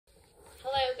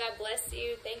bless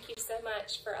you. Thank you so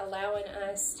much for allowing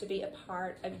us to be a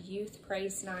part of Youth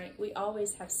Praise Night. We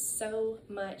always have so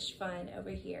much fun over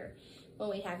here when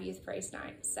we have Youth Praise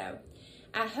Night. So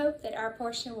I hope that our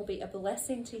portion will be a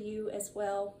blessing to you as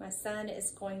well. My son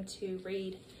is going to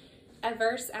read a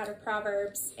verse out of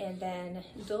Proverbs, and then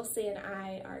Dulcie and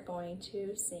I are going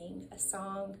to sing a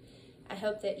song. I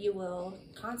hope that you will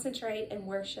concentrate and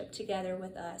worship together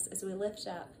with us as we lift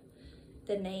up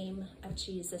the name of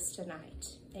Jesus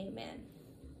tonight. Amen.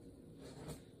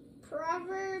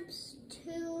 Proverbs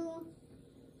 2,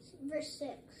 verse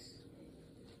 6.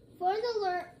 For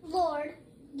the Lord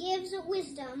gives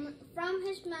wisdom, from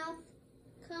his mouth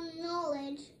come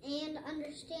knowledge and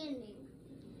understanding.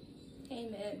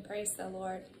 Amen. Praise the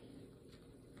Lord.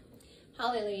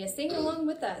 Hallelujah. Sing along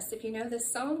with us. If you know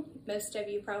this song, most of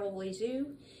you probably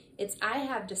do. It's I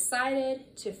have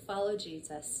decided to follow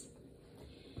Jesus.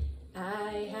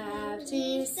 I have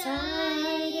decided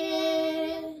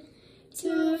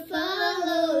to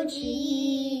follow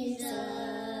Jesus.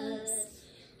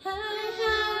 I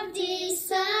have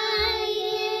decided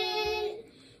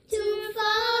to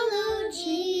follow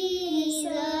Jesus.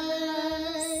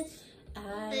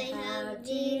 I have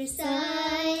decided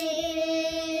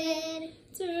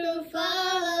to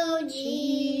follow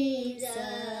Jesus.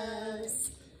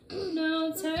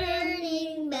 No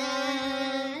turning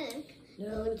back.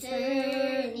 No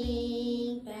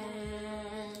turning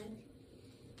back.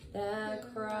 The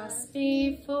cross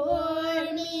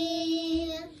before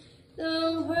me,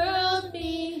 the world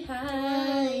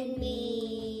behind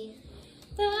me.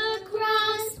 The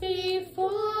cross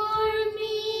before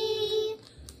me,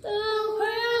 the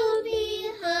world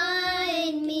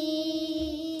behind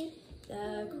me.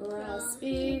 The cross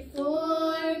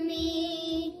before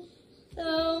me,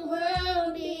 the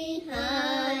world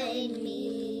behind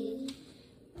me.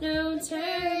 No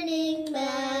turning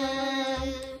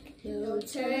back, no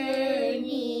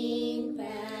turning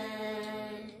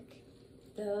back.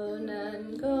 Though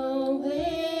none go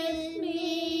with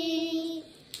me,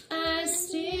 I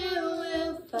still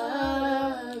will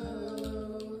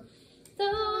follow.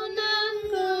 Though none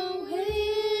go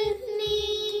with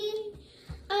me,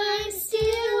 I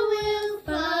still will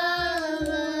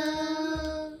follow.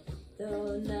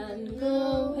 Though none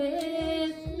go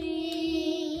with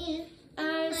me,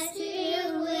 I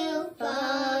still will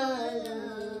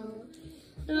follow.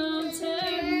 No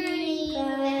turning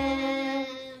back,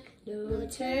 no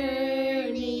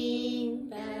turning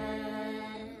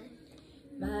back.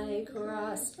 My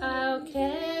cross I'll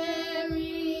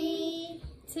carry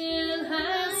till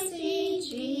I see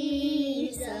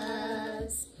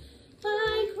Jesus.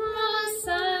 My cross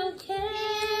I'll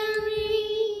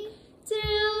carry till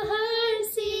I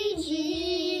see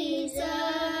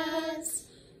Jesus.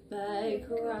 My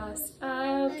cross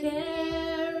I'll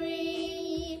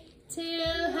carry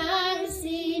till I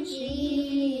see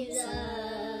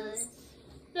Jesus.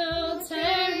 No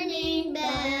turning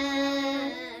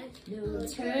back, no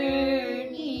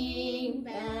turning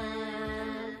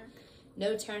back.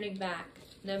 No turning back.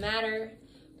 No matter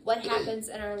what happens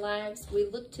in our lives, we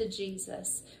look to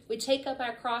Jesus. We take up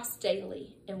our cross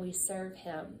daily and we serve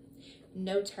him.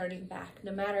 No turning back.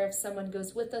 No matter if someone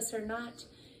goes with us or not,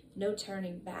 no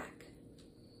turning back.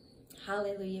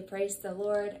 Hallelujah. Praise the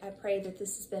Lord. I pray that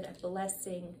this has been a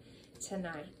blessing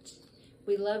tonight.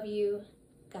 We love you.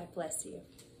 God bless you.